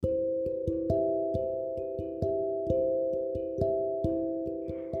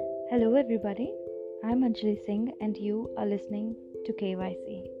Hello, everybody. I'm Anjali Singh, and you are listening to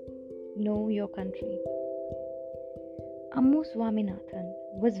KYC Know Your Country. Ammu Swaminathan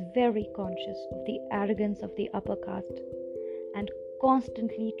was very conscious of the arrogance of the upper caste and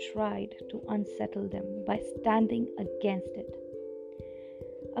constantly tried to unsettle them by standing against it.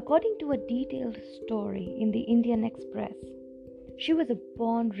 According to a detailed story in the Indian Express, she was a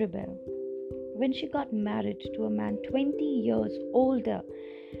born rebel. When she got married to a man 20 years older,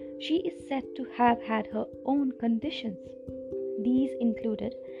 she is said to have had her own conditions. These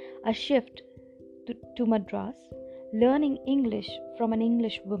included a shift to Madras, learning English from an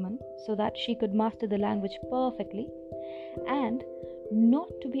English woman so that she could master the language perfectly, and not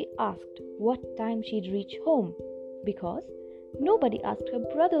to be asked what time she'd reach home because nobody asked her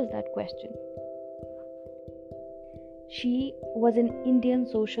brothers that question. She was an Indian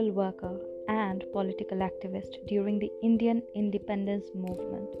social worker and political activist during the Indian independence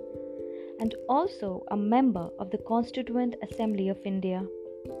movement, and also a member of the Constituent Assembly of India.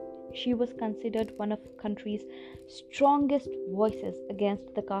 She was considered one of the country's strongest voices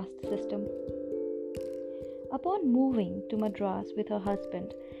against the caste system. Upon moving to Madras with her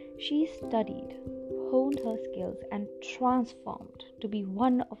husband, she studied, honed her skills, and transformed to be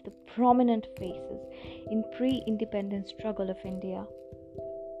one of the prominent faces in pre-independence struggle of India.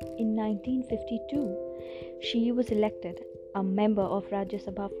 In 1952, she was elected a member of Rajya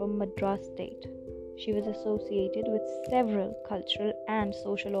Sabha from Madras state. She was associated with several cultural and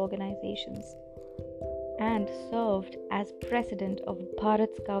social organizations and served as president of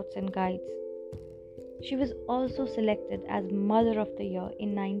Bharat Scouts and Guides. She was also selected as Mother of the Year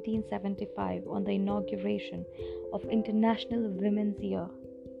in 1975 on the inauguration of International Women's Year